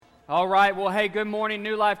All right, well, hey, good morning,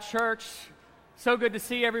 New Life Church. So good to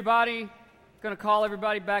see everybody. Going to call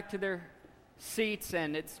everybody back to their seats,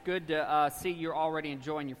 and it's good to see you're already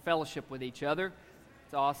enjoying your fellowship with each other.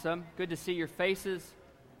 It's awesome. Good to see your faces.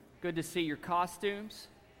 Good to see your costumes.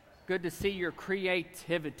 Good to see your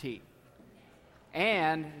creativity.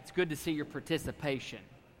 And it's good to see your participation,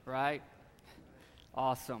 right?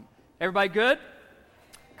 Awesome. Everybody good?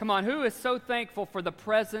 Come on, who is so thankful for the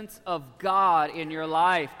presence of God in your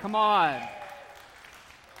life? Come on.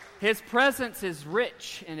 His presence is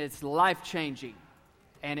rich and it's life-changing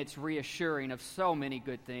and it's reassuring of so many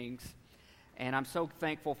good things. And I'm so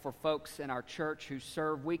thankful for folks in our church who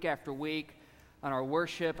serve week after week on our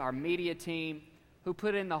worship, our media team, who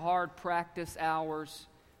put in the hard practice hours,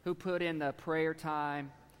 who put in the prayer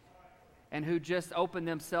time, and who just open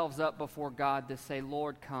themselves up before God to say,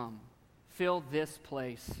 Lord, come. Fill this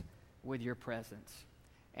place with your presence.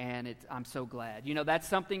 And I'm so glad. You know, that's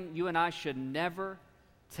something you and I should never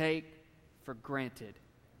take for granted.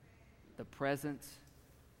 The presence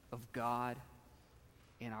of God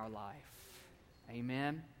in our life.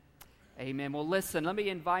 Amen. Amen. Well, listen, let me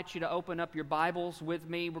invite you to open up your Bibles with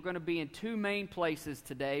me. We're going to be in two main places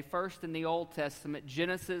today. First, in the Old Testament,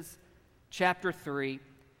 Genesis chapter 3.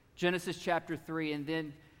 Genesis chapter 3, and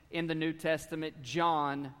then in the New Testament,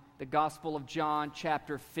 John, the Gospel of John,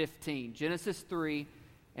 chapter 15. Genesis 3,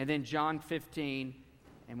 and then John 15,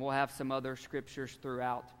 and we'll have some other scriptures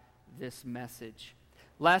throughout this message.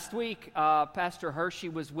 Last week, Pastor Hershey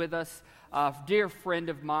was with us. A dear friend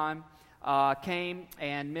of mine came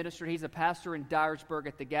and ministered. He's a pastor in Dyersburg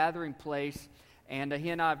at the Gathering Place, and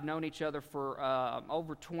he and I have known each other for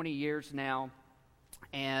over 20 years now.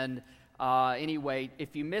 And anyway,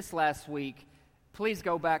 if you missed last week, please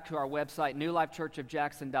go back to our website,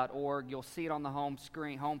 newlifechurchofjackson.org. You'll see it on the home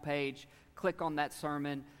screen, homepage. Click on that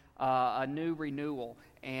sermon, a new renewal.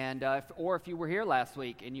 And if you were here last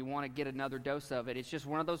week and you want to get another dose of it, it's just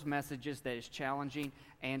one of those messages that is challenging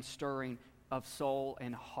and stirring of soul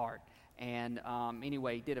and heart. And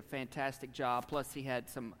anyway, he did a fantastic job. Plus, he had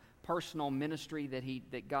some personal ministry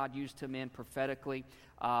that God used him in prophetically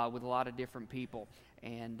with a lot of different people.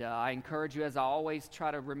 And I encourage you, as I always try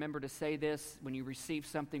to remember to say this, when you receive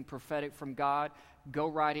something prophetic from God, go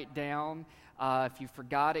write it down. If you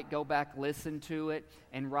forgot it, go back, listen to it,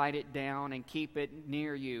 and write it down and keep it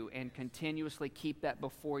near you. And continuously keep that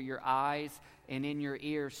before your eyes and in your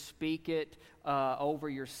ears. Speak it over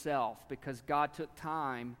yourself, because God took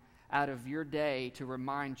time out of your day to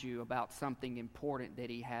remind you about something important that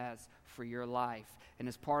He has for your life. And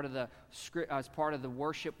as part of the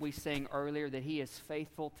worship we sang earlier, that He is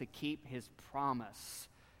faithful to keep His promise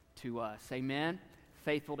to us. Amen?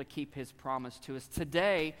 Faithful to keep His promise to us.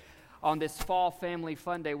 Today, on this Fall Family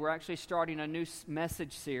Fun Day, we're actually starting a new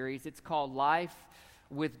message series. It's called Life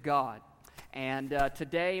with God. And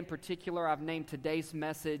today in particular, I've named today's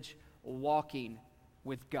message, Walking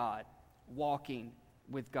with God. Walking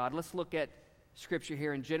with God. Let's look at Scripture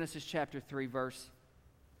here in Genesis chapter 3, verse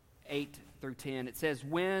 8 through 10. It says,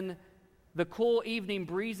 when the cool evening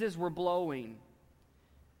breezes were blowing,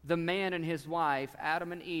 the man and his wife,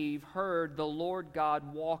 Adam and Eve, heard the Lord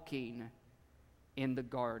God walking in the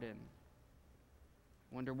garden.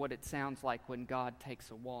 Wonder what it sounds like when God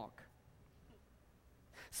takes a walk.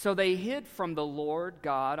 So they hid from the Lord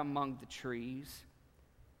God among the trees.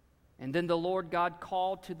 And then the Lord God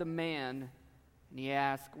called to the man, and He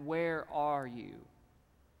asked, where are you?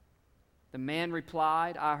 The man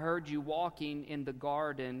replied, I heard you walking in the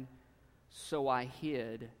garden, so I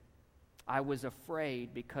hid. I was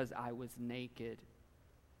afraid because I was naked.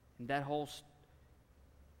 And that whole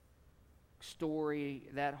story,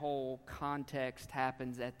 that whole context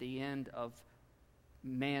happens at the end of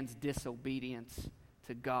man's disobedience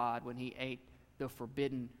to God when he ate the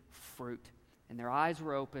forbidden fruit. And their eyes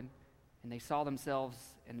were open, and they saw themselves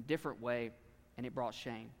in a different way, and it brought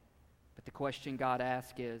shame. But the question God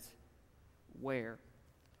asked is, where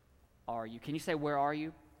are you? Can you say, where are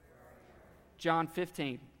you? John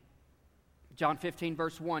 15. John 15,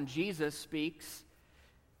 verse 1. Jesus speaks,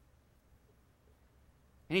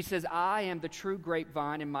 and He says, I am the true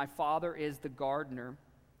grapevine, and my Father is the gardener.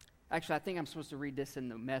 Actually, I think I'm supposed to read this in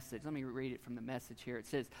the Message. Let me read it from the Message here. It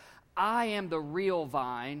says, I am the real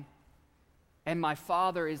vine, and my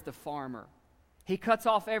Father is the farmer. He cuts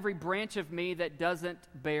off every branch of me that doesn't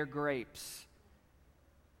bear grapes.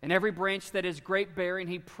 And every branch that is grape-bearing,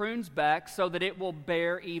 He prunes back so that it will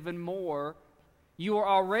bear even more. You are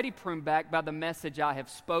already pruned back by the message I have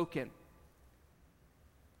spoken.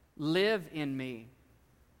 Live in me.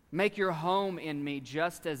 Make your home in me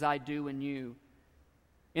just as I do in you.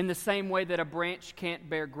 In the same way that a branch can't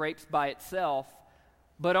bear grapes by itself,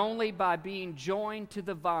 but only by being joined to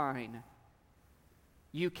the vine.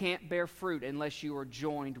 You can't bear fruit unless you are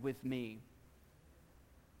joined with me.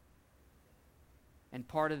 And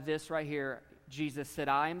part of this right here, Jesus said,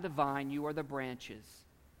 I am the vine, you are the branches.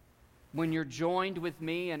 When you're joined with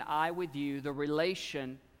me and I with you, the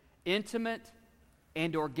relation, intimate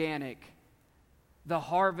and organic, the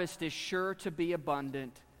harvest is sure to be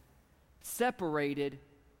abundant. Separated,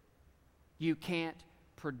 you can't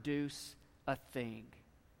produce a thing.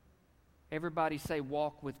 Everybody say,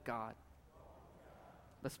 walk with God.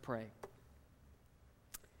 Let's pray.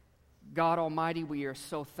 God Almighty, we are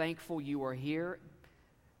so thankful you are here.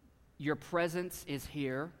 Your presence is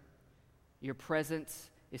here. Your presence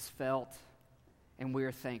is felt, and we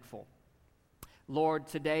are thankful. Lord,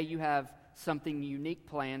 today you have something unique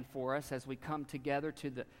planned for us as we come together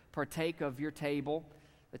to partake of your table,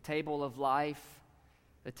 the table of life,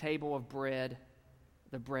 the table of bread,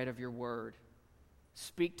 the bread of your word.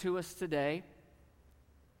 Speak to us today.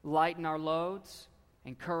 Lighten our loads,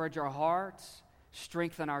 encourage our hearts,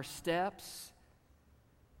 strengthen our steps,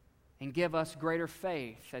 and give us greater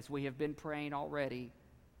faith, as we have been praying already,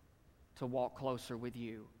 to walk closer with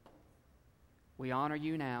you. We honor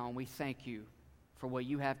you now, and we thank you for what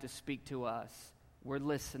you have to speak to us. We're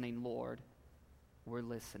listening, Lord. We're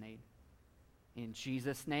listening. In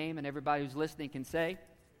Jesus' name, and everybody who's listening can say,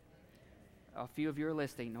 a few of you are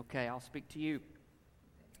listening. Okay, I'll speak to you.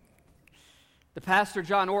 The pastor,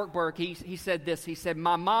 John Ortberg, he said this. He said,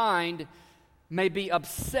 my mind may be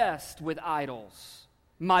obsessed with idols.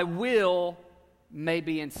 My will may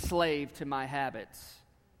be enslaved to my habits.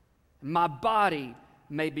 My body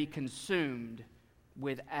may be consumed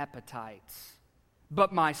with appetites.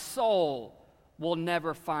 But my soul will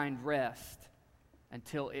never find rest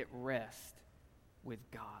until it rests with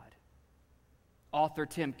God. Author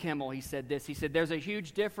Tim Kimmel, he said this. He said, there's a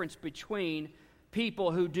huge difference between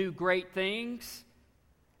people who do great things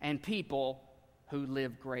and people who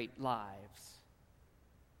live great lives.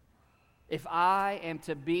 If I am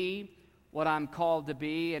to be what I'm called to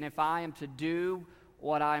be, and if I am to do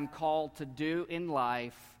what I'm called to do in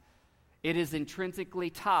life, it is intrinsically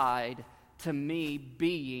tied to me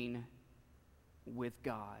being with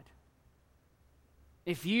God.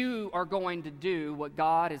 If you are going to do what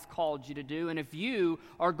God has called you to do, and if you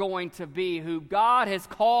are going to be who God has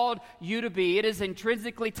called you to be, it is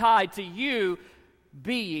intrinsically tied to you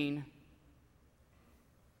being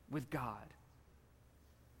with God.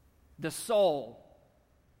 The soul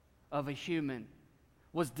of a human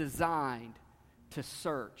was designed to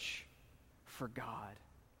search for God.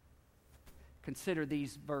 Consider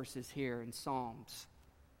these verses here in Psalms.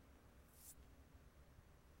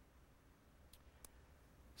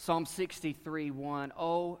 Psalm 63:1.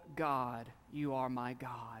 O God, you are my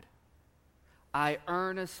God. I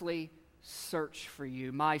earnestly search for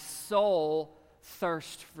you. My soul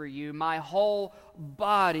thirsts for you. My whole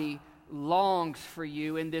body longs for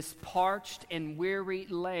you in this parched and weary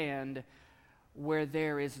land where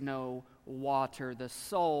there is no water. The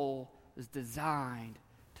soul is designed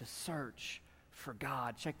to search for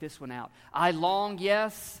God. Check this one out. I long,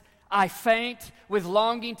 yes, I faint with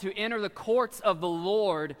longing to enter the courts of the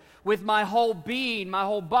Lord. With my whole being, my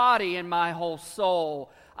whole body, and my whole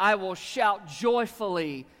soul, I will shout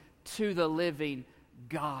joyfully to the living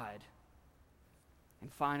God.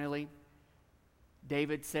 And finally,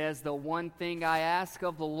 David says, the one thing I ask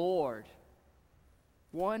of the Lord,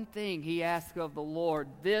 one thing he asks of the Lord,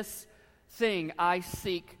 this thing I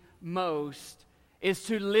seek most, is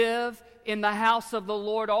to live in the house of the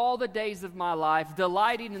Lord all the days of my life,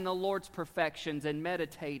 delighting in the Lord's perfections and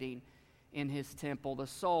meditating in his temple. The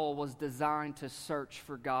soul was designed to search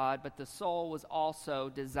for God, but the soul was also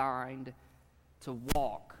designed to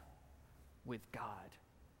walk with God.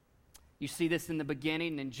 You see this in the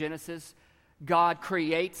beginning in Genesis. God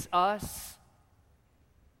creates us.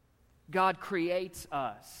 God creates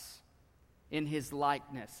us in his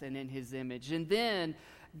likeness and in his image. And then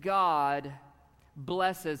God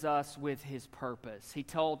blesses us with his purpose. He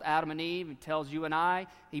told Adam and Eve, he tells you and I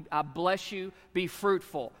bless you, be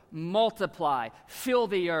fruitful, multiply, fill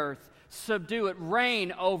the earth, subdue it,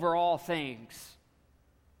 reign over all things.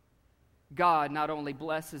 God not only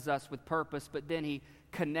blesses us with purpose, but then he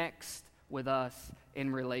connects with us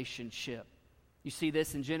in relationship. You see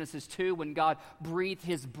this in Genesis 2 when God breathed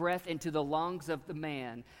his breath into the lungs of the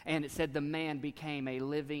man, and it said the man became a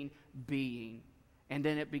living being. And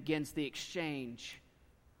then it begins the exchange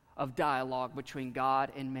of dialogue between God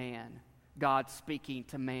and man. God speaking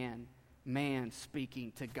to man, man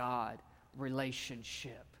speaking to God.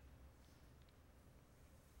 Relationship.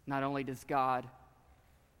 Not only does God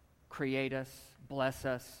create us, bless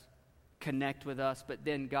us, connect with us, but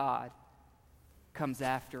then God comes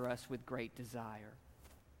after us with great desire.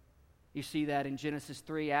 You see that in Genesis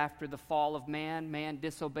 3, after the fall of man, man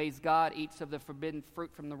disobeys God, eats of the forbidden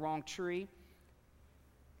fruit from the wrong tree,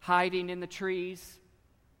 hiding in the trees,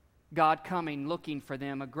 God coming, looking for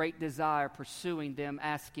them, a great desire, pursuing them,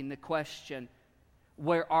 asking the question,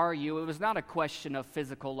 where are you? It was not a question of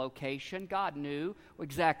physical location. God knew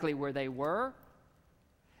exactly where they were.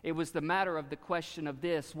 It was the matter of the question of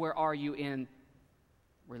this, where are you in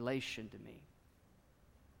relation to me?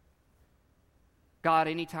 God,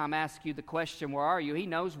 anytime asks you the question, where are you? He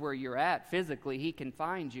knows where you're at physically. He can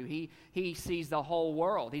find you. He sees the whole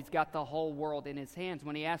world. He's got the whole world in his hands.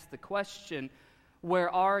 When he asks the question,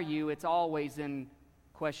 where are you? It's always in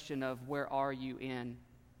question of where are you in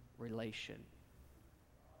relation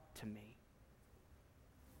to me?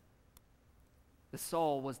 The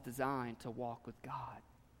soul was designed to walk with God.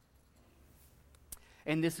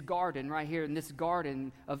 And this garden right here, in this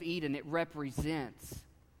Garden of Eden, it represents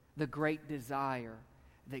the great desire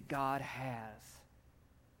that God has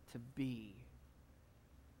to be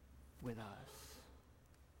with us.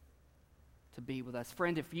 To be with us.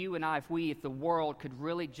 Friend, if you and I, if the world could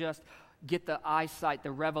really just get the eyesight,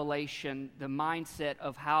 the revelation, the mindset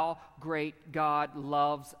of how great God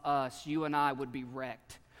loves us, you and I would be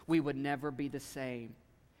wrecked. We would never be the same.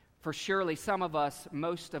 For surely some of us,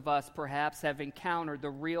 most of us perhaps, have encountered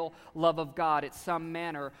the real love of God at some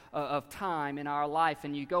manner of time in our life.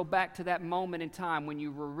 And you go back to that moment in time when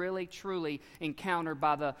you were really, truly encountered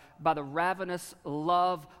by the ravenous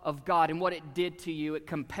love of God and what it did to you. It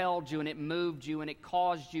compelled you and it moved you and it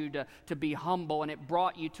caused you to be humble, and it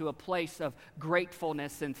brought you to a place of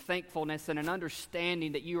gratefulness and thankfulness and an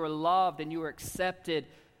understanding that you are loved and you are accepted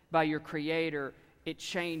by your Creator. It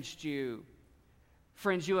changed you.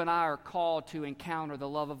 Friends, you and I are called to encounter the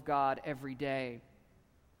love of God every day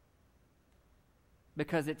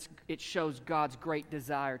because it shows God's great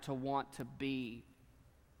desire to want to be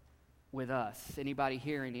with us. Anybody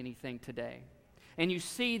hearing anything today? And you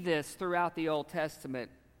see this throughout the Old Testament.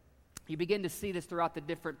 You begin to see this throughout the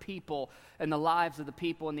different people and the lives of the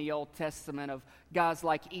people in the Old Testament, of guys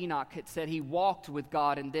like Enoch. It said he walked with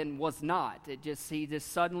God and then was not. He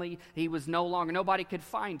suddenly was no longer, nobody could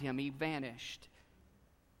find him. He vanished.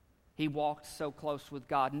 He walked so close with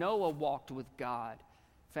God. Noah walked with God,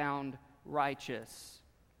 found righteous.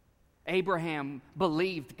 Abraham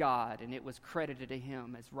believed God, and it was credited to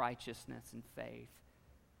him as righteousness and faith.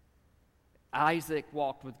 Isaac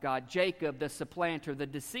walked with God. Jacob, the supplanter, the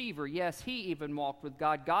deceiver, yes, he even walked with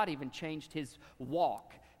God. God even changed his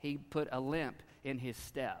walk. He put a limp in his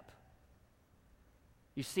step.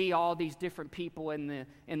 You see all these different people in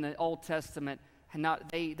the Old Testament.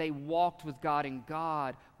 They walked with God, and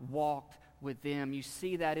God walked with them. You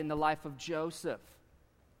see that in the life of Joseph.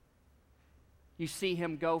 You see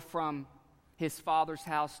him go from his father's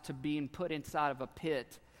house to being put inside of a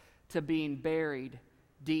pit, to being buried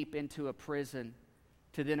deep into a prison,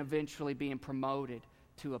 to then eventually being promoted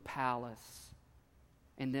to a palace.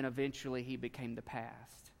 And then eventually he became the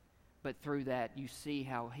past. But through that, you see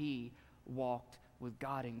how he walked with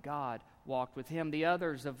God, and God walked with him. The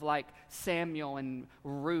others of like Samuel and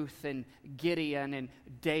Ruth and Gideon and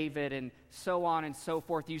David and so on and so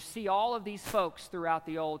forth. You see all of these folks throughout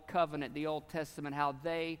the Old Covenant, the Old Testament, how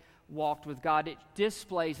they walked with God. It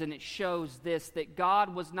displays and it shows this, that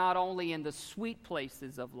God was not only in the sweet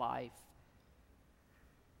places of life,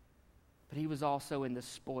 but he was also in the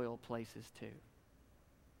spoiled places too.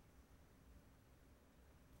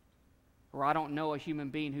 Or I don't know a human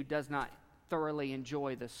being who does not thoroughly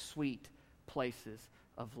enjoy the sweet places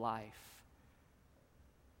of life.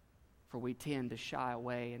 For we tend to shy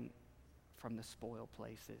away from the spoiled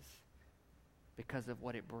places because of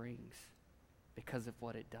what it brings, because of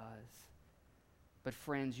what it does. But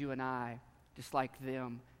friends, you and I, just like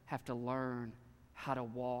them, have to learn how to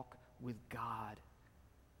walk with God,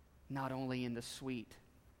 not only in the sweet,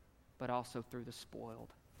 but also through the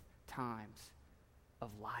spoiled times of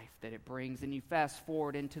life that it brings. And you fast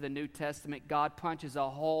forward into the New Testament, God punches a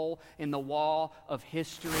hole in the wall of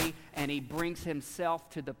history, and he brings himself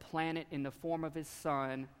to the planet in the form of his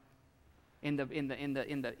Son, in the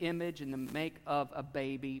image and the make of a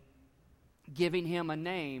baby, giving him a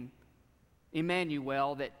name,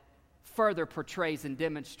 Emmanuel, that further portrays and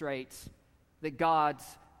demonstrates that God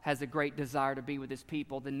has a great desire to be with his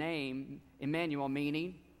people. The name Emmanuel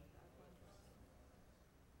meaning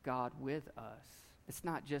God with us. It's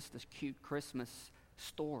not just a cute Christmas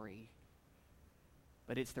story,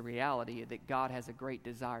 but it's the reality that God has a great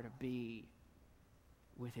desire to be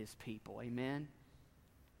with his people. Amen?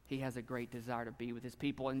 He has a great desire to be with his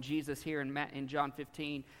people. And Jesus here in John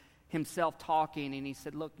 15, himself talking, and he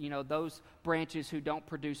said, look, those branches who don't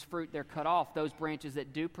produce fruit, they're cut off. Those branches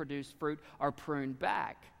that do produce fruit are pruned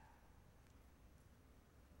back.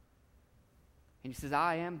 And he says,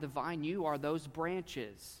 I am the vine, you are those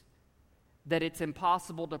branches. That it's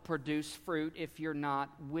impossible to produce fruit if you're not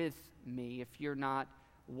with me, if you're not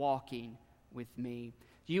walking with me.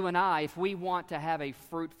 You and I, if we want to have a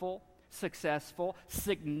fruitful, successful,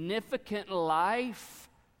 significant life,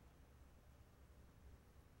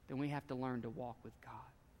 then we have to learn to walk with God.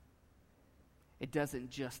 It doesn't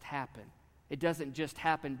just happen. It doesn't just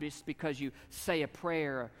happen just because you say a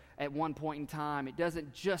prayer at one point in time. It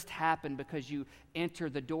doesn't just happen because you enter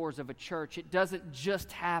the doors of a church. It doesn't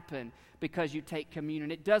just happen because you take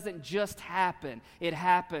communion. It doesn't just happen. It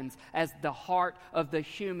happens as the heart of the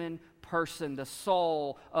human person, the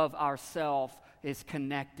soul of ourself, is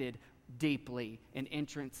connected deeply and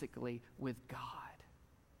intrinsically with God.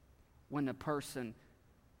 When a person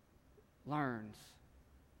learns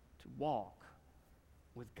to walk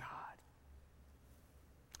with God.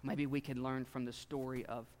 Maybe we can learn from the story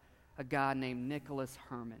of a guy named Nicholas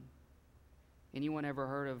Herman. Anyone ever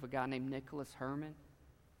heard of a guy named Nicholas Herman?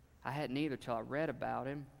 I hadn't either till I read about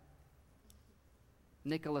him.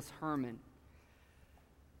 Nicholas Herman.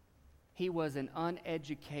 He was an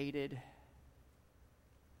uneducated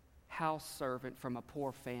house servant from a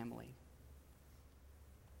poor family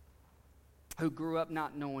who grew up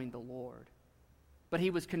not knowing the Lord. But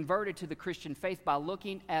he was converted to the Christian faith by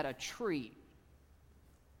looking at a tree.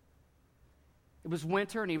 It was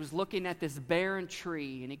winter, and he was looking at this barren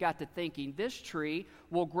tree, and he got to thinking, this tree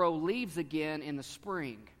will grow leaves again in the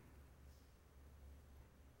spring.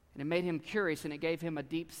 And it made him curious, and it gave him a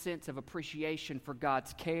deep sense of appreciation for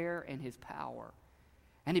God's care and His power.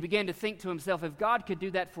 And he began to think to himself, if God could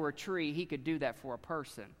do that for a tree, He could do that for a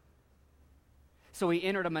person. So he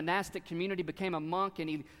entered a monastic community, became a monk, and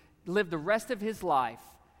he lived the rest of his life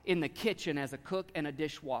in the kitchen as a cook and a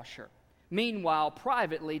dishwasher. Meanwhile,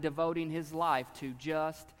 privately devoting his life to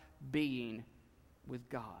just being with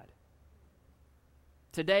God.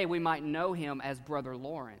 Today, we might know him as Brother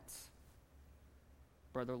Lawrence.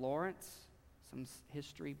 Brother Lawrence? Some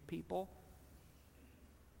history people?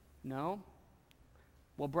 No?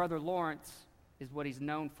 Well, Brother Lawrence is what he's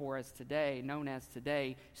known as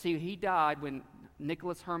today. See, he died when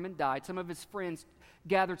Nicholas Herman died. Some of his friends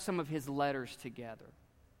gathered some of his letters together,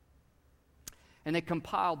 and they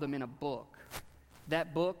compiled them in a book.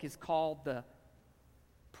 That book is called The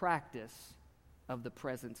Practice of the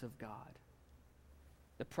Presence of God.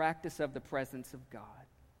 The Practice of the Presence of God.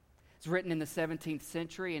 It's written in the 17th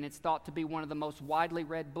century, and it's thought to be one of the most widely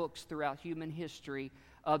read books throughout human history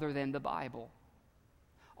other than the Bible.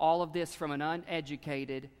 All of this from an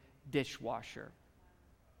uneducated dishwasher.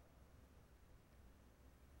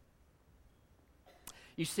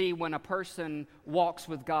 You see, when a person walks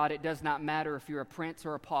with God, it does not matter if you're a prince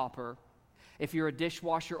or a pauper, if you're a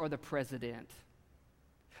dishwasher or the president.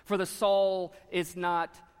 For the soul is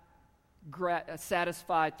not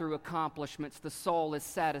satisfied through accomplishments. The soul is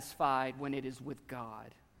satisfied when it is with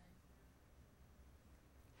God.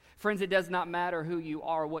 Friends, it does not matter who you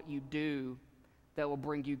are, what you do, that will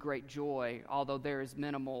bring you great joy, although there is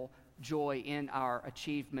minimal joy in our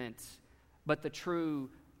achievements. But the true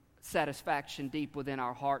satisfaction deep within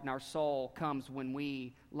our heart and our soul comes when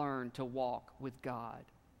we learn to walk with God.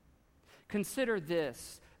 Consider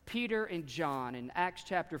this. Peter and John in Acts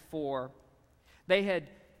chapter 4, they had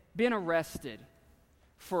been arrested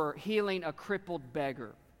for healing a crippled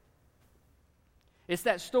beggar. It's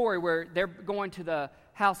that story where they're going to the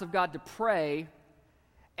house of God to pray,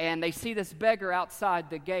 and they see this beggar outside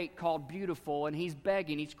the gate called Beautiful, and he's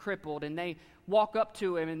begging, he's crippled, and they walk up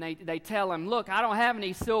to him and they tell him, look, I don't have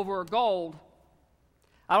any silver or gold.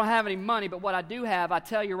 I don't have any money, but what I do have, I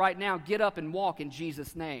tell you right now, get up and walk in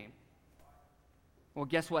Jesus' name. Well,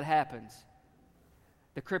 guess what happens?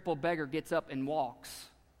 The crippled beggar gets up and walks,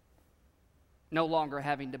 no longer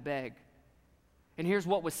having to beg. And here's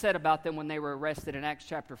what was said about them when they were arrested in Acts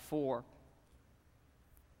chapter 4,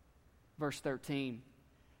 verse 13.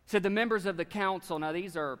 It said the members of the council, now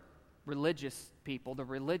these are religious people, the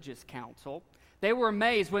religious council, they were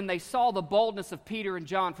amazed when they saw the boldness of Peter and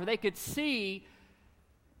John, for they could see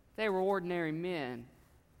they were ordinary men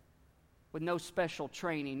with no special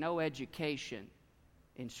training, no education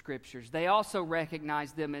in Scriptures. They also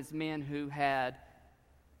recognized them as men who had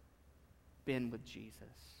been with Jesus.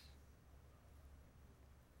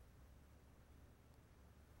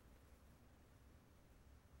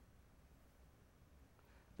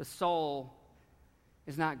 The soul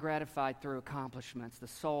is not gratified through accomplishments. The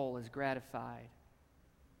soul is gratified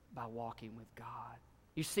by walking with God.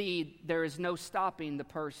 You see, there is no stopping the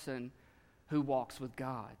person who walks with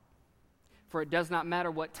God. For it does not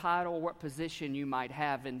matter what title or what position you might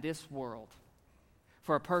have in this world.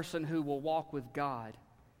 For a person who will walk with God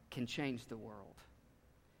can change the world.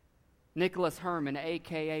 Nicholas Herman,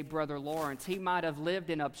 a.k.a. Brother Lawrence, he might have lived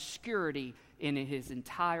in obscurity in his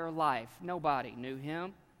entire life. Nobody knew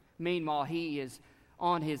him. Meanwhile, he is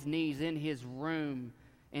on his knees in his room,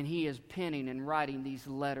 and he is penning and writing these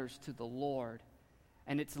letters to the Lord.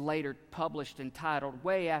 And it's later published and titled,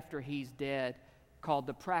 way after he's dead, called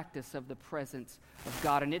The Practice of the Presence of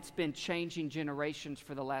God. And it's been changing generations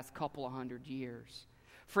for the last couple of hundred years.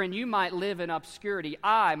 Friend, you might live in obscurity.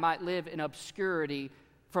 I might live in obscurity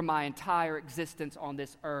for my entire existence on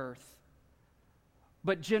this earth.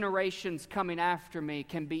 But generations coming after me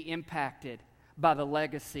can be impacted by the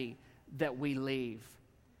legacy that we leave.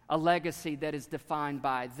 A legacy that is defined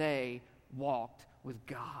by they walked with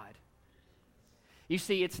God. You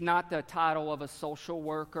see, it's not the title of a social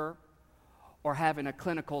worker or having a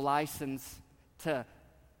clinical license to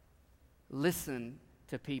listen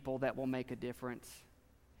to people that will make a difference.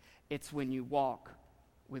 It's when you walk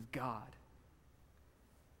with God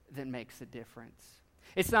that makes a difference.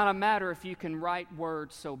 It's not a matter if you can write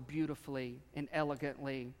words so beautifully and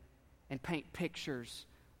elegantly and paint pictures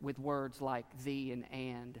with words like thee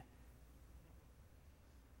and.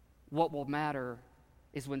 What will matter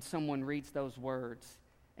is when someone reads those words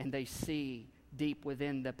and they see deep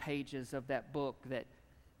within the pages of that book that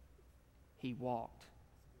he walked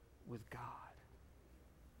with God.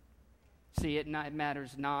 See, it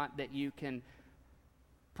matters not that you can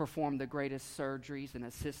perform the greatest surgeries and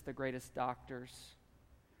assist the greatest doctors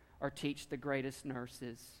or teach the greatest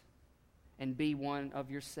nurses and be one of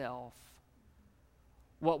yourself.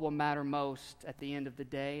 What will matter most at the end of the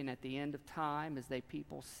day and at the end of time is that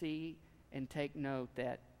people see and take note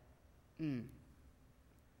that they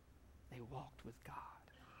walked with God.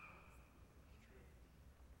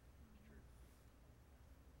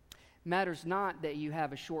 Matters not that you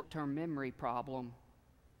have a short-term memory problem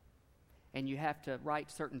and you have to write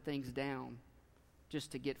certain things down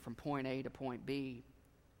just to get from point A to point B.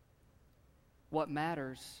 What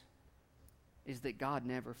matters is that God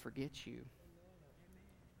never forgets you.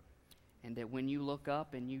 And that when you look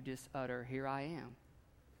up and you just utter, "Here I am,"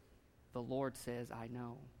 the Lord says, I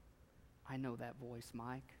know that voice,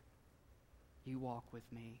 Mike. You walk with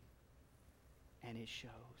me, and it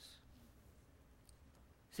shows.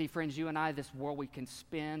 See, friends, you and I, this world, we can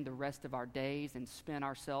spend the rest of our days and spin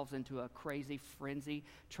ourselves into a crazy frenzy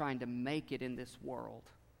trying to make it in this world,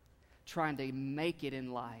 trying to make it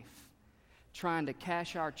in life, trying to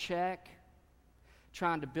cash our check,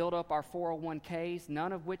 trying to build up our 401ks,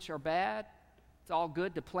 none of which are bad. It's all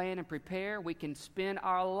good to plan and prepare. We can spend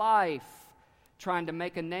our life trying to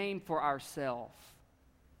make a name for ourselves,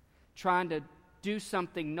 trying to do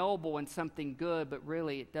something noble and something good, but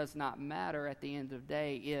really it does not matter at the end of the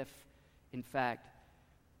day if, in fact,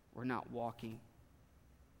 we're not walking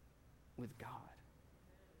with God.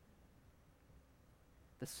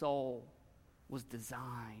 The soul was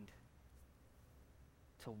designed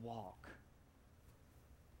to walk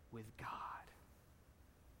with God.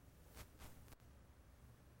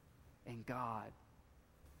 And God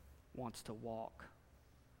wants to walk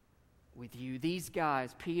with you. These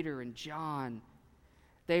guys, Peter and John,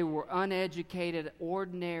 they were uneducated,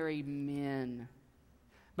 ordinary men.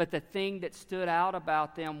 But the thing that stood out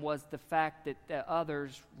about them was the fact that the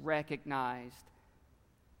others recognized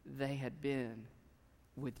they had been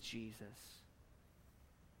with Jesus.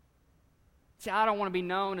 See, I don't want to be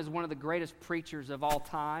known as one of the greatest preachers of all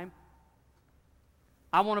time.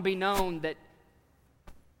 I want to be known that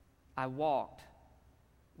I walked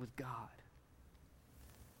with God.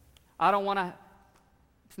 I don't want to,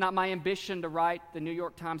 it's not my ambition to write the New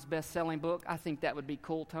York Times best-selling book. I think that would be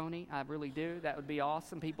cool, Tony. I really do. That would be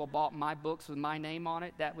awesome. People bought my books with my name on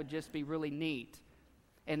it. That would just be really neat.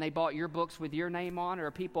 And they bought your books with your name on it,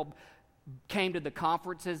 or people came to the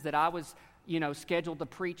conferences that I was, scheduled to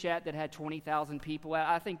preach at that had 20,000 people at.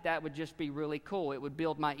 I think that would just be really cool. It would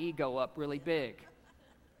build my ego up really big.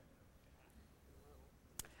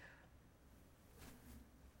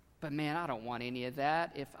 But man, I don't want any of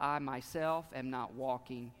that if I myself am not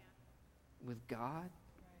walking with God.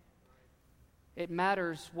 It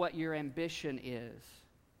matters what your ambition is.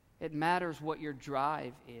 It matters what your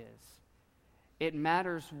drive is. It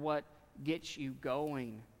matters what gets you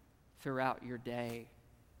going throughout your day.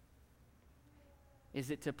 Is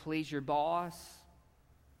it to please your boss?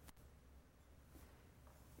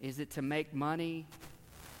 Is it to make money?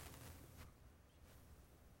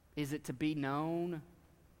 Is it to be known?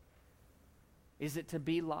 Is it to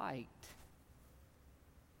be liked?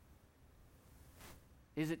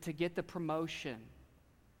 Is it to get the promotion?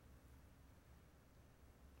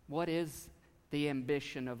 What is the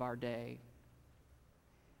ambition of our day?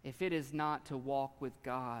 If it is not to walk with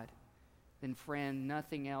God, then friend,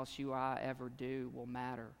 nothing else you or I ever do will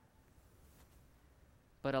matter.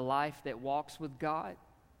 But a life that walks with God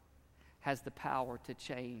has the power to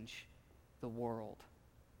change the world.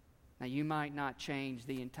 Now, you might not change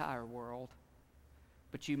the entire world,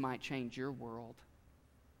 but you might change your world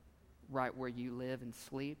right where you live and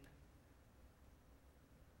sleep,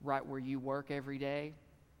 right where you work every day,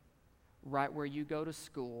 right where you go to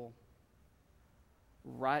school,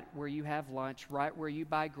 right where you have lunch, right where you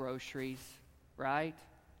buy groceries, right?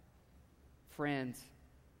 Friends,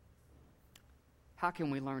 how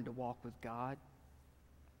can we learn to walk with God?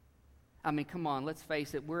 I mean, come on, let's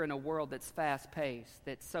face it, we're in a world that's fast-paced,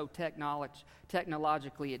 that's so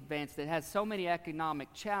technologically advanced, that has so many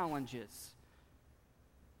economic challenges.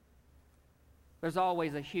 There's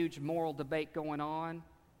always a huge moral debate going on.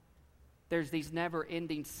 There's these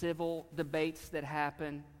never-ending civil debates that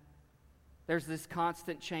happen. There's this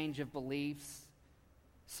constant change of beliefs.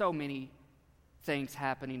 So many things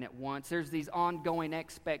happening at once. There's these ongoing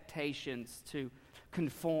expectations to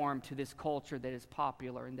conform to this culture that is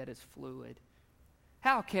popular and that is fluid.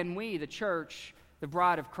 How can we, the church, the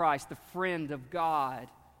bride of Christ, the friend of God,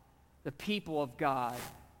 the people of God,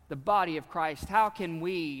 the body of Christ, how can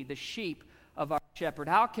we, the sheep of our shepherd,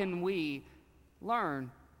 how can we learn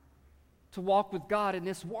to walk with God in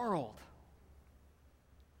this world?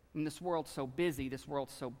 And this world's so busy, this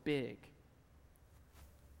world's so big.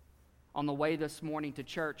 On the way this morning to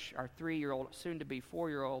church, our 3-year-old, soon-to-be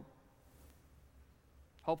 4-year-old,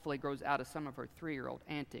 hopefully grows out of some of her 3-year-old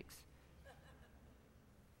antics.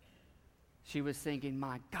 She was thinking,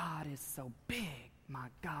 my God is so big. My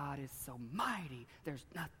God is so mighty. There's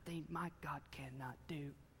nothing my God cannot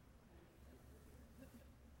do.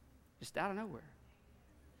 Just out of nowhere.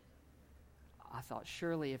 I thought,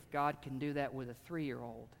 surely if God can do that with a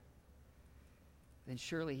 3-year-old, then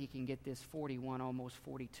surely he can get this 41, almost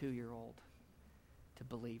 42-year-old to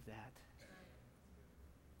believe that.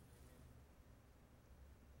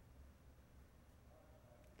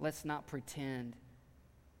 Let's not pretend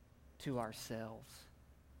to ourselves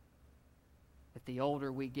that the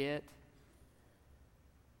older we get,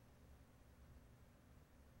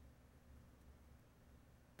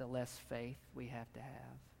 the less faith we have to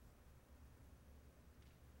have.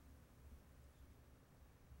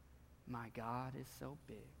 My God is so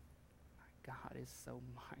big. My God is so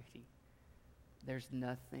mighty. There's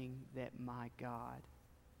nothing that my God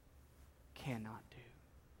cannot do.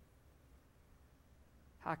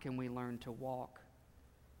 How can we learn to walk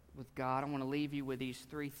with God? I want to leave you with these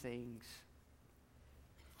 3 things.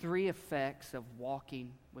 3 effects of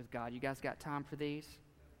walking with God. You guys got time for these?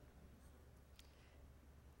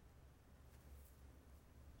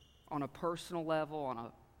 On a personal level, on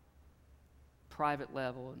a private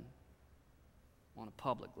level, and on a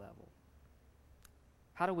public level.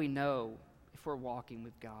 How do we know if we're walking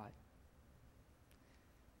with God?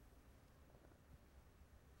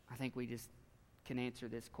 I think we just can answer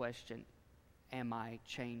this question, am I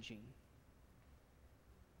changing?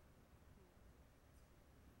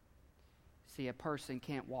 See, a person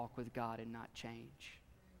can't walk with God and not change.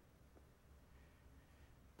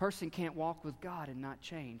 A person can't walk with God and not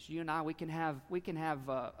change. You and I, we can have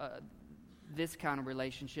this kind of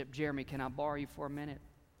relationship. Jeremy, can I borrow you for a minute?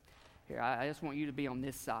 Here, I just want you to be on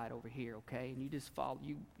this side over here, okay? And you just follow,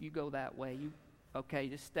 you go that way. Okay,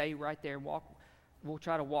 just stay right there and walk. We'll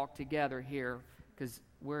try to walk together here because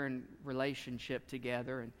we're in relationship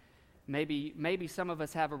together. And maybe some of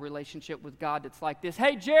us have a relationship with God that's like this.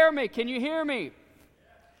 Hey, Jeremy, can you hear me? Yeah.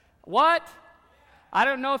 What? I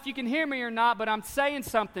don't know if you can hear me or not, but I'm saying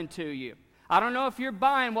something to you. I don't know if you're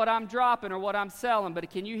buying what I'm dropping or what I'm selling, but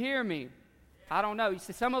can you hear me? I don't know. You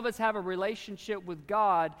see, some of us have a relationship with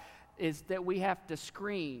God is that we have to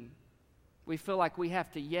scream. We feel like we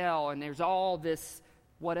have to yell, and there's all this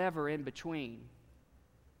whatever in between.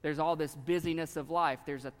 There's all this busyness of life.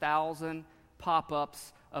 There's 1,000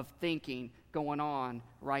 pop-ups of thinking going on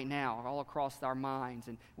right now all across our minds,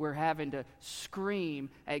 and we're having to scream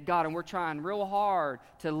at God, and we're trying real hard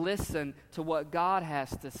to listen to what God has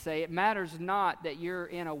to say. It matters not that you're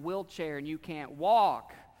in a wheelchair and you can't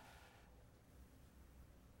walk.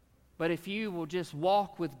 But if you will just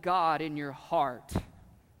walk with God in your heart,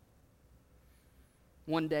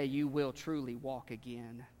 one day you will truly walk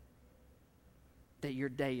again. That your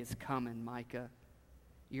day is coming, Micah.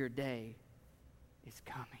 Your day is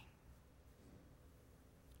coming.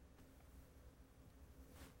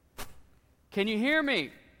 Can you hear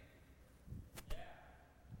me?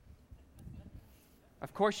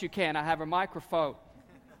 Of course you can. I have a microphone.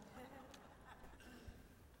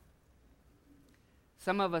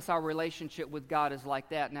 Some of us, our relationship with God is like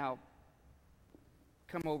that. Now,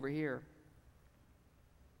 come over here.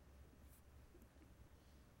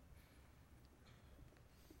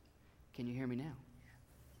 Can you hear me now?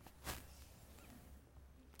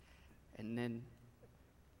 And then,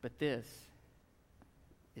 but this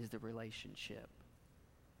is the relationship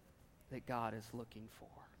that God is looking for.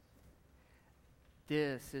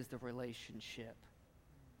 This is the relationship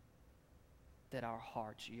that our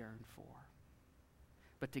hearts yearn for.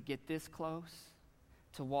 But to get this close,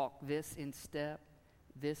 to walk this in step,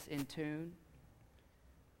 this in tune,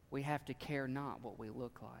 we have to care not what we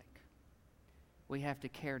look like. We have to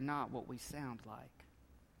care not what we sound like.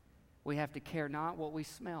 We have to care not what we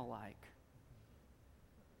smell like.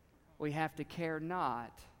 We have to care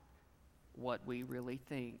not what we really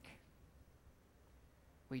think.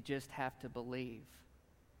 We just have to believe,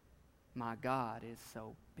 my God is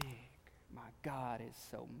so big. My God is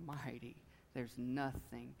so mighty. There's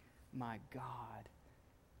nothing my God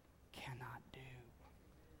cannot do.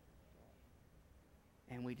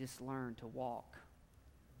 And we just learn to walk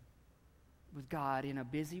with God in a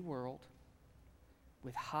busy world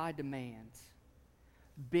with high demands,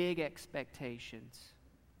 big expectations.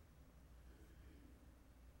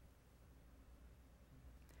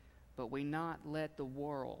 But we not let the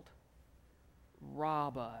world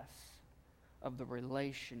rob us of the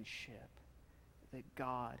relationship that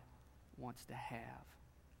God wants to have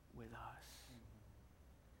with us.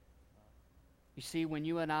 You see, when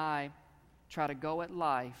you and I try to go at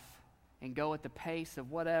life and go at the pace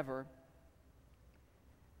of whatever,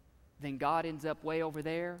 then God ends up way over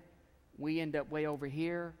there, we end up way over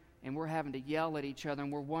here, and we're having to yell at each other,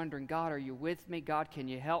 and we're wondering, God, are you with me? God, can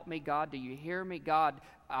you help me? God, do you hear me? God,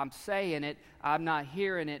 I'm saying it, I'm not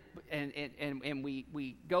hearing it, and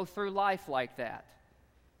we go through life like that.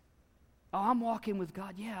 Oh, I'm walking with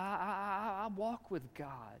God. Yeah, I walk with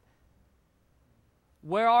God.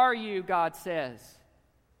 Where are you, God says?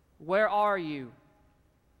 Where are you?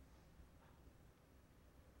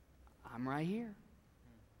 I'm right here.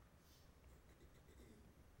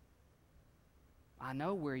 I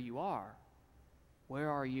know where you are.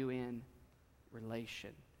 Where are you in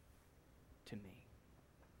relation to me?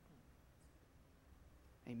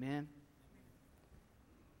 Amen?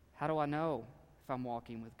 How do I know if I'm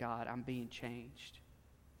walking with God? I'm being changed.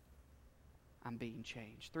 I'm being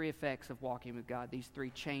changed. 3 effects of walking with God, these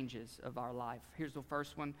 3 changes of our life. Here's the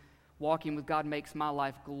first one. Walking with God makes my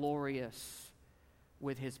life glorious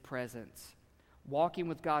with His presence. Walking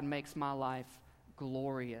with God makes my life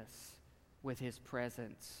glorious with His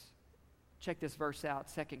presence. Check this verse out,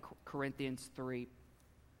 2 Corinthians 3.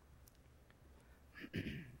 I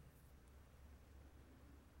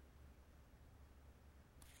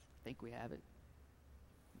think we have it.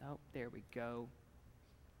 Nope, there we go.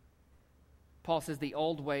 Paul says, the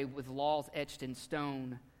old way with laws etched in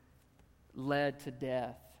stone led to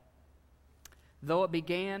death. Though it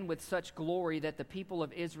began with such glory that the people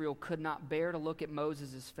of Israel could not bear to look at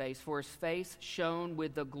Moses' face, for his face shone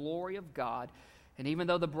with the glory of God, and even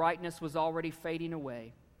though the brightness was already fading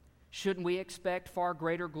away, shouldn't we expect far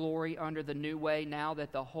greater glory under the new way now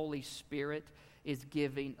that the Holy Spirit is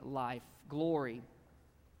giving life? Glory.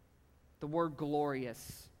 The word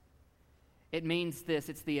glorious, it means this,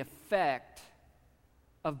 it's the effect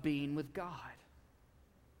of being with God.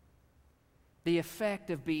 The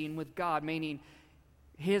effect of being with God, meaning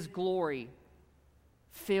His glory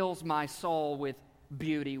fills my soul with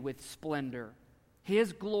beauty, with splendor.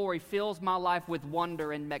 His glory fills my life with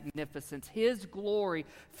wonder and magnificence. His glory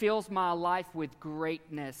fills my life with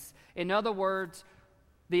greatness. In other words,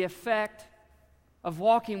 the effect of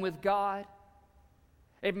walking with God,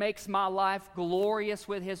 it makes my life glorious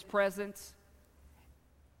with His presence.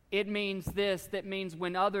 It means this, that means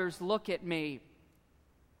when others look at me,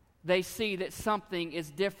 they see that something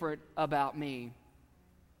is different about me.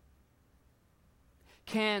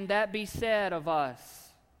 Can that be said of us?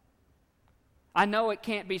 I know it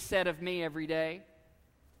can't be said of me every day.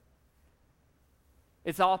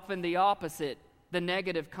 It's often the opposite, the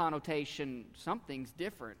negative connotation. Something's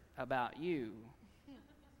different about you.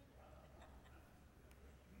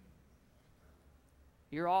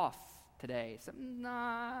 You're off today. Something's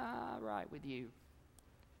not right with you.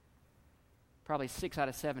 Probably 6 out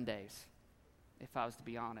of 7 days, if I was to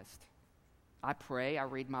be honest. I pray, I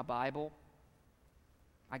read my Bible,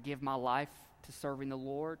 I give my life to serving the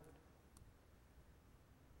Lord.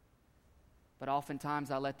 But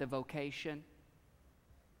oftentimes I let the vocation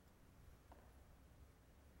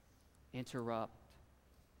interrupt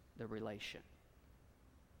the relation.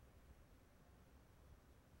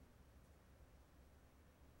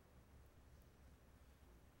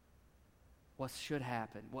 what should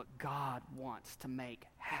happen, what God wants to make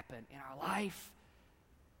happen in our life,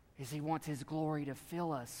 is He wants His glory to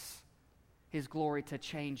fill us, His glory to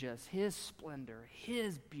change us, His splendor,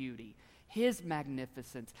 His beauty, His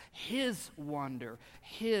magnificence, His wonder,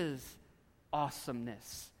 His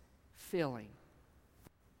awesomeness filling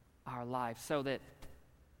our life, so that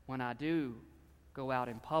when I do go out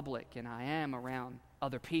in public and I am around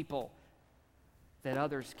other people, that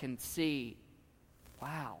others can see,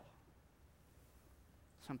 wow,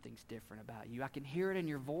 something's different about you. I can hear it in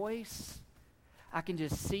your voice. I can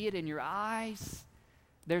just see it in your eyes.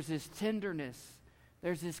 There's this tenderness.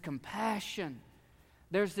 There's this compassion.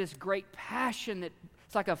 There's this great passion that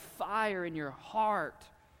it's like a fire in your heart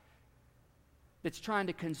that's trying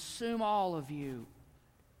to consume all of you.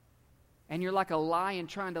 And you're like a lion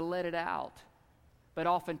trying to let it out. But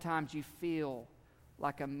oftentimes you feel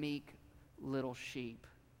like a meek little sheep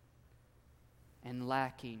and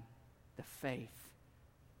lacking the faith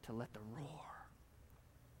to let the roar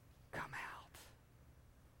come out.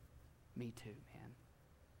 Me too, man.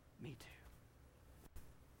 Me too.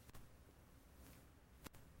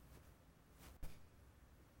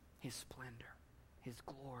 His splendor, His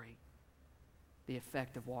glory, the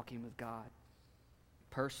effect of walking with God.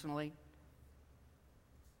 Personally,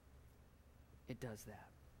 it does that.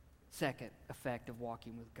 Second effect of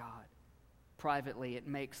walking with God. Privately, it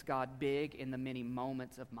makes God big in the many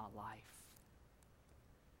moments of my life.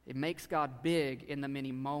 It makes God big in the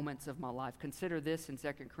many moments of my life. Consider this in 2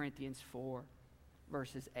 Corinthians 4,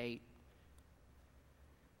 verses 8.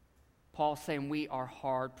 Paul's saying we are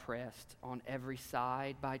hard-pressed on every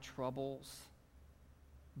side by troubles,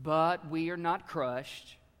 but we are not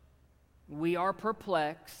crushed. We are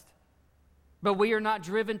perplexed, but we are not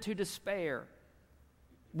driven to despair.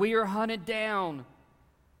 We are hunted down.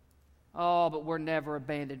 Oh, but we're never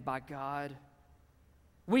abandoned by God.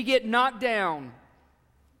 We get knocked down,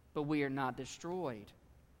 but we are not destroyed.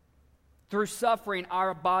 Through suffering,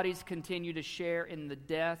 our bodies continue to share in the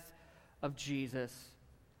death of Jesus,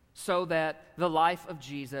 so that the life of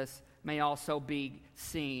Jesus may also be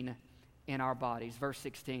seen in our bodies. Verse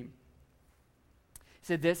 16. He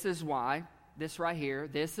said, this is why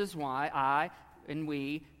I and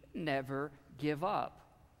we never give up.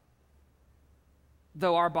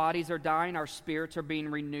 Though our bodies are dying, our spirits are being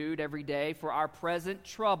renewed every day, for our present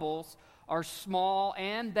troubles are small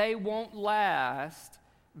and they won't last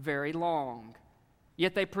very long.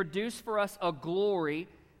 Yet they produce for us a glory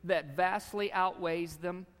that vastly outweighs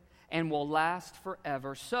them and will last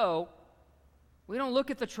forever. So, we don't look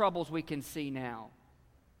at the troubles we can see now.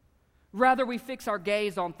 Rather, we fix our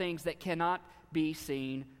gaze on things that cannot be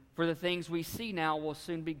seen, for the things we see now will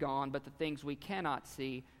soon be gone, but the things we cannot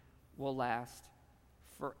see will last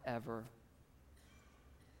forever.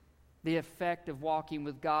 The effect of walking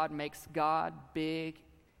with God makes God big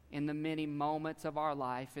in the many moments of our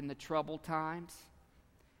life, in the troubled times,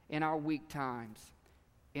 in our weak times,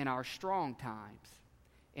 in our strong times,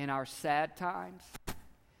 in our sad times,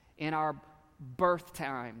 in our birth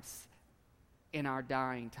times, in our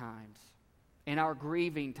dying times, in our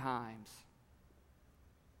grieving times.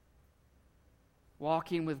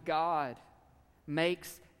 Walking with God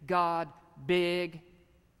makes God big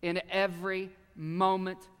in every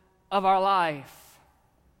moment of our life.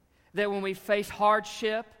 That when we face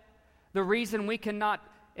hardship, the reason we cannot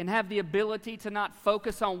and have the ability to not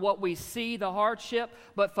focus on what we see, the hardship,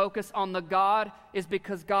 but focus on the God, is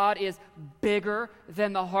because God is bigger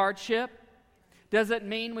than the hardship. Doesn't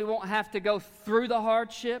mean we won't have to go through the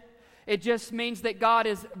hardship. It just means that God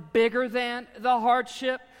is bigger than the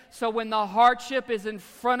hardship. So when the hardship is in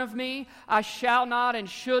front of me, I shall not and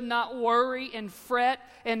should not worry and fret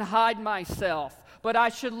and hide myself. But I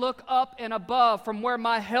should look up and above from where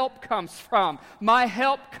my help comes from. My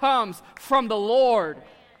help comes from the Lord.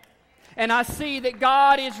 And I see that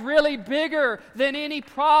God is really bigger than any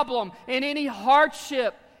problem, in any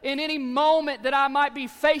hardship, in any moment that I might be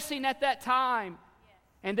facing at that time.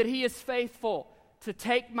 And that He is faithful to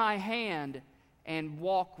take my hand and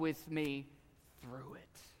walk with me through it.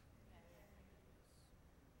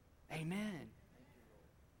 Amen.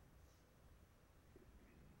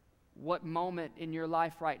 What moment in your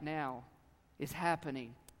life right now is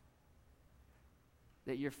happening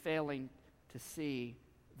that you're failing to see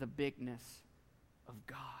the bigness of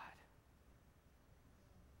God?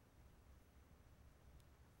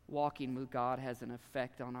 Walking with God has an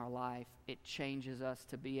effect on our life. It changes us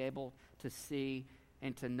to be able to see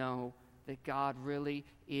and to know that God really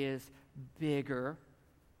is bigger.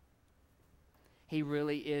 He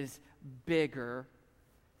really is bigger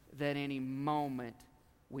than any moment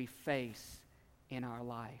we face in our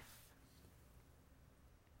life.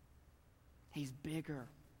 He's bigger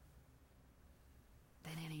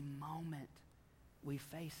than any moment we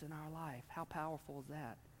face in our life. How powerful is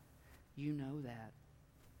that? You know that.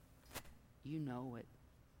 You know it.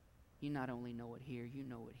 You not only know it here, you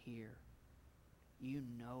know it here. You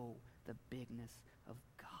know the bigness of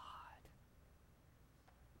God.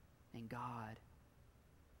 And God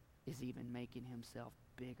is even making himself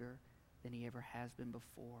bigger than he ever has been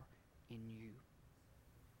before in you.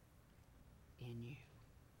 In you.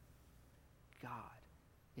 God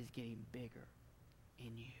is getting bigger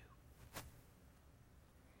in you.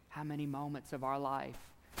 How many moments of our life,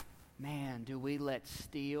 man, do we let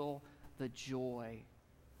steal the joy?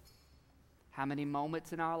 How many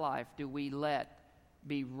moments in our life do we let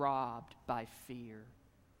be robbed by fear?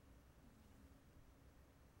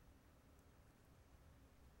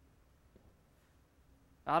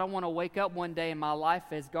 I don't want to wake up one day and my life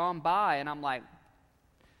has gone by and I'm like,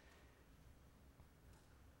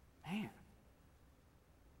 man,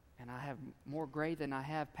 and I have more gray than I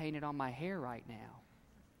have painted on my hair right now.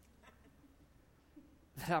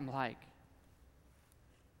 That I'm like,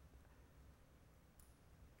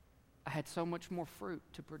 I had so much more fruit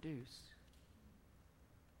to produce.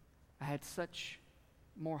 I had such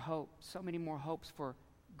more hope, so many more hopes for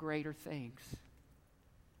greater things.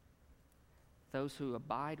 Those who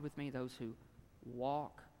abide with me, those who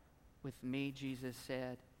walk with me, Jesus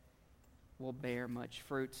said, will bear much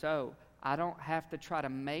fruit. So I don't have to try to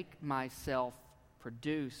make myself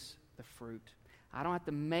produce the fruit. I don't have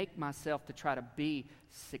to make myself to try to be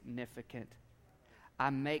significant. I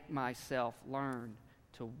make myself learn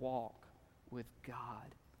to walk with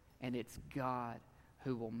God. And it's God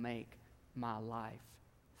who will make my life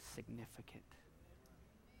significant.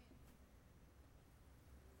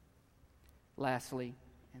 Lastly,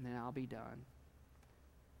 and then I'll be done.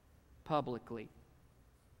 Publicly.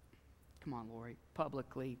 Come on, Lori.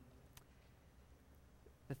 Publicly.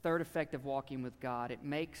 The third effect of walking with God, it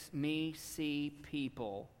makes me see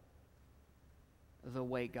people the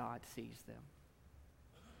way God sees them.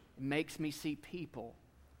 It makes me see people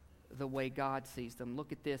the way God sees them.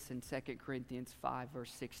 Look at this in 2 Corinthians 5,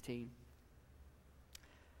 verse 16.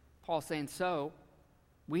 Paul's saying, so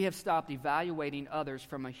we have stopped evaluating others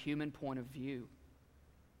from a human point of view.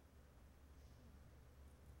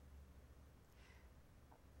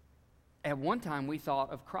 At one time, we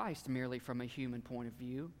thought of Christ merely from a human point of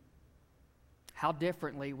view. How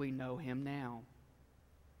differently we know him now.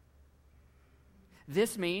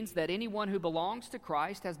 This means that anyone who belongs to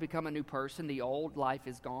Christ has become a new person. The old life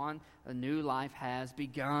is gone. A new life has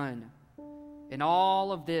begun. And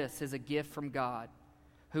all of this is a gift from God,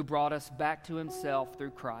 who brought us back to himself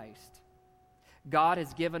through Christ. God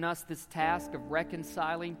has given us this task of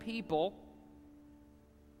reconciling people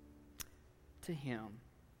to him.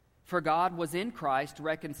 For God was in Christ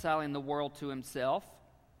reconciling the world to himself,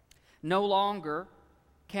 no longer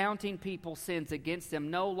counting people's sins against them,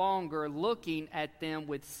 no longer looking at them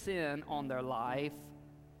with sin on their life.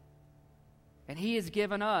 And he has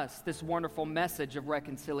given us this wonderful message of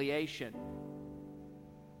reconciliation.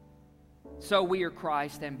 So we are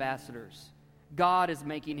Christ's ambassadors. God is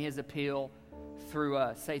making his appeal through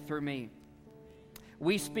us. Say, through me.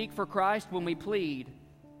 We speak for Christ when we plead,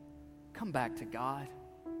 come back to God.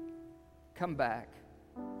 Come back.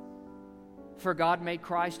 For God made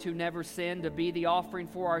Christ, who never sinned, to be the offering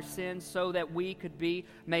for our sins so that we could be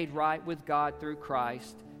made right with God through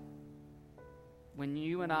Christ. When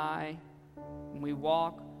you and I, when we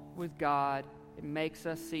walk with God, it makes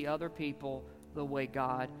us see other people the way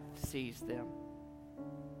God sees them.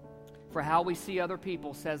 For how we see other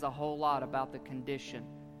people says a whole lot about the condition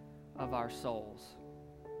of our souls.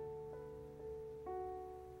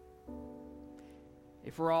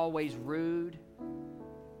 If we're always rude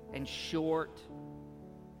and short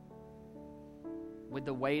with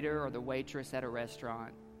the waiter or the waitress at a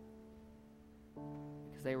restaurant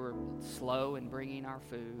because they were slow in bringing our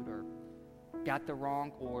food or got the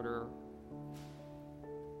wrong order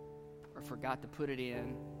or forgot to put it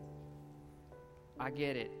in, I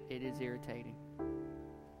get it. It is irritating.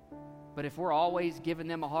 But if we're always giving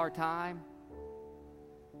them a hard time,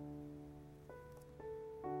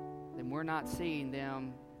 then we're not seeing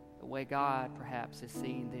them the way God perhaps is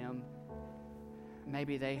seeing them.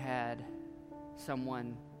 Maybe they had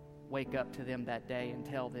someone wake up to them that day and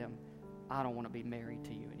tell them, I don't want to be married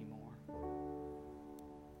to you anymore.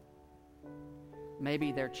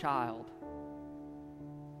 Maybe their child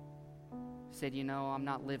said, you know, I'm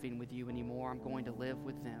not living with you anymore. I'm going to live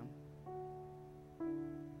with them.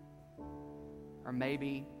 Or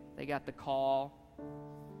maybe they got the call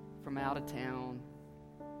from out of town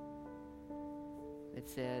that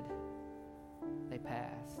said they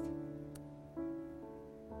passed.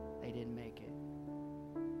 they didn't make it.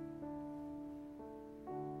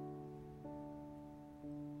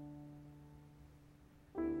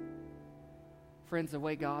 Friends, the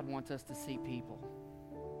way God wants us to see people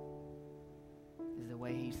is the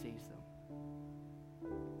way He sees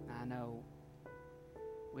them. I know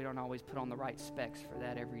we don't always put on the right specs for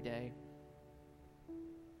that every day.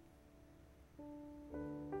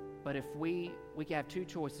 But if we could have two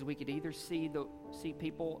choices. We could either see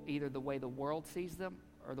people either the way the world sees them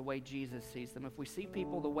or the way Jesus sees them. If we see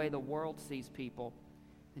people the way the world sees people,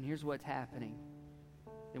 then here's what's happening.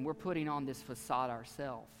 Then we're putting on this facade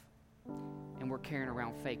ourselves, and we're carrying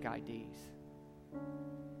around fake IDs.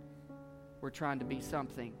 We're trying to be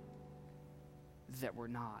something that we're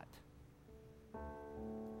not.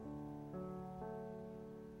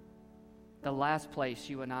 The last place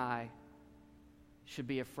you and I should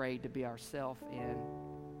be afraid to be ourselves in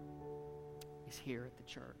is here at the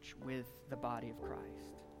church with the body of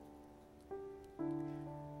Christ.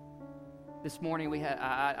 This morning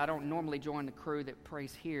I don't normally join the crew that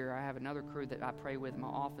prays here. I have another crew that I pray with in my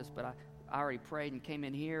office, but I already prayed and came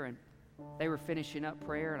in here, and they were finishing up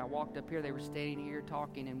prayer, and I walked up here. They were standing here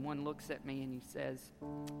talking, and one looks at me and he says,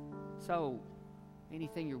 "So,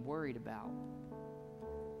 anything you're worried about?"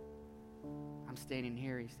 I'm standing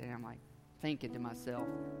here, he's standing, I'm like thinking to myself,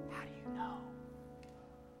 how do you know?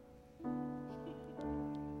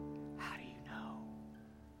 How do you know?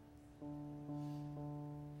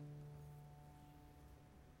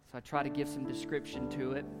 So I try to give some description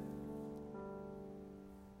to it.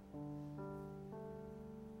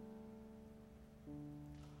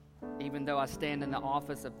 Even though I stand in the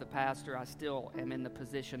office of the pastor, I still am in the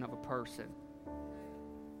position of a person.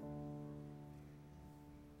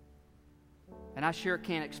 And I sure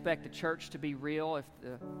can't expect the church to be real if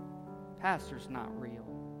the pastor's not real.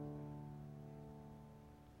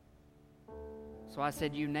 So I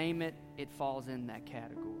said, you name it, it falls in that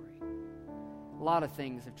category. A lot of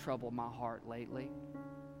things have troubled my heart lately.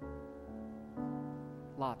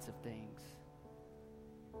 Lots of things.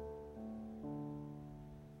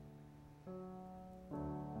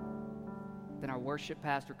 Then our worship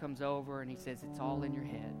pastor comes over and he says, it's all in your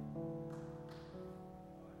head.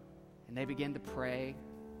 And they begin to pray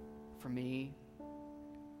for me.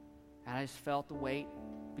 And I just felt the weight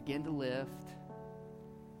begin to lift.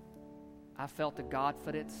 I felt the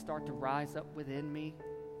Godfidence start to rise up within me.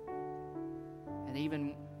 And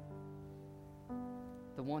even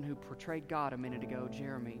the one who portrayed God a minute ago,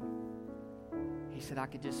 Jeremy, he said, I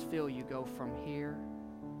could just feel you go from here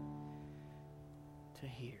to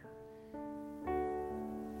here.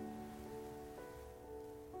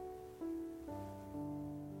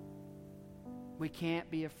 We can't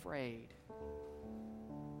be afraid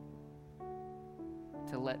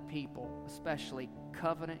to let people, especially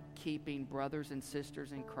covenant-keeping brothers and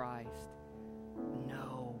sisters in Christ,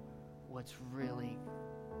 know what's really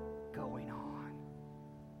going on.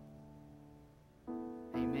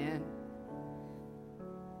 Amen?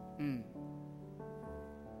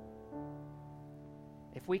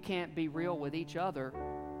 If we can't be real with each other,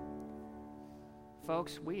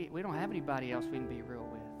 folks, we don't have anybody else we can be real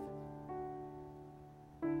with.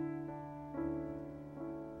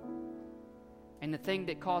 And the thing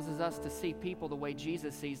that causes us to see people the way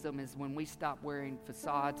Jesus sees them is when we stop wearing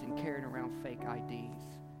facades and carrying around fake IDs.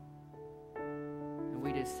 And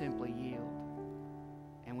we just simply yield.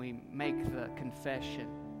 And we make the confession,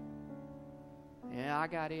 yeah, I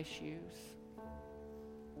got issues.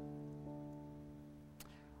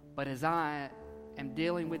 But as I am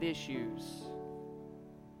dealing with issues,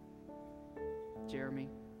 Jeremy,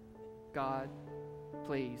 God,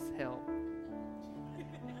 please help.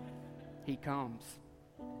 He comes.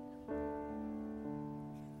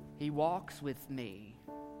 He walks with me,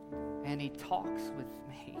 and He talks with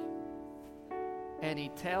me, and He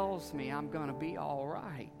tells me I'm going to be all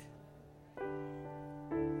right.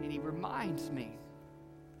 And He reminds me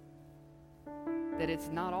that it's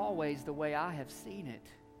not always the way I have seen it.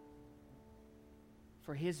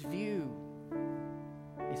 For His view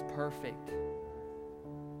is perfect,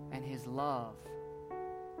 and His love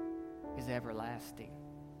is everlasting.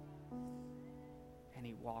 And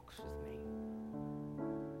He walks with me.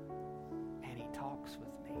 And He talks with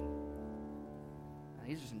me. Now,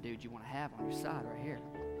 these are some dudes you want to have on your side right here.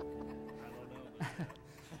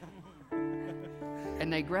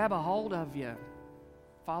 And they grab a hold of you.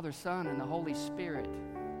 Father, Son, and the Holy Spirit.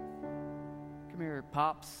 Come here,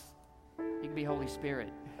 Pops. You can be Holy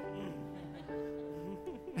Spirit.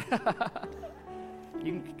 You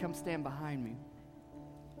can come stand behind me.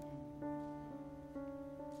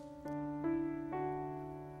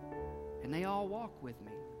 And they all walk with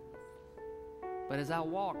me. But as I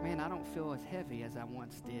walk, man, I don't feel as heavy as I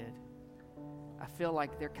once did. I feel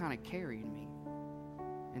like they're kind of carrying me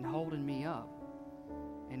and holding me up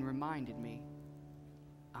and reminded me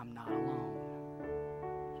I'm not alone.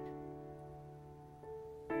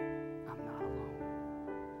 I'm not alone.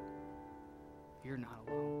 You're not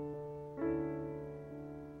alone.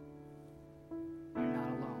 You're not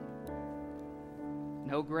alone.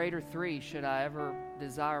 No greater three should I ever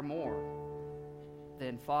desire more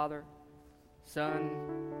than Father, Son,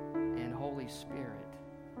 and Holy Spirit.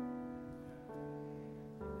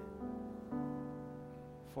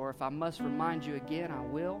 For if I must remind you again, I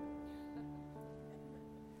will,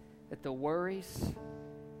 that the worries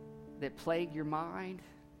that plague your mind,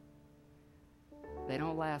 they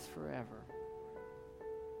don't last forever.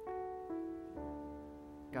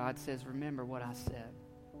 God says, remember what I said.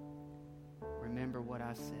 Remember what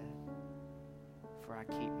I said, for I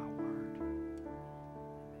keep my word.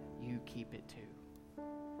 You keep it too.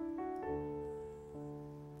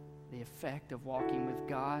 The effect of walking with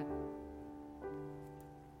God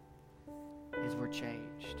is we're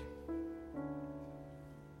changed.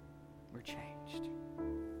 We're changed.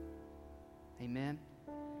 Amen.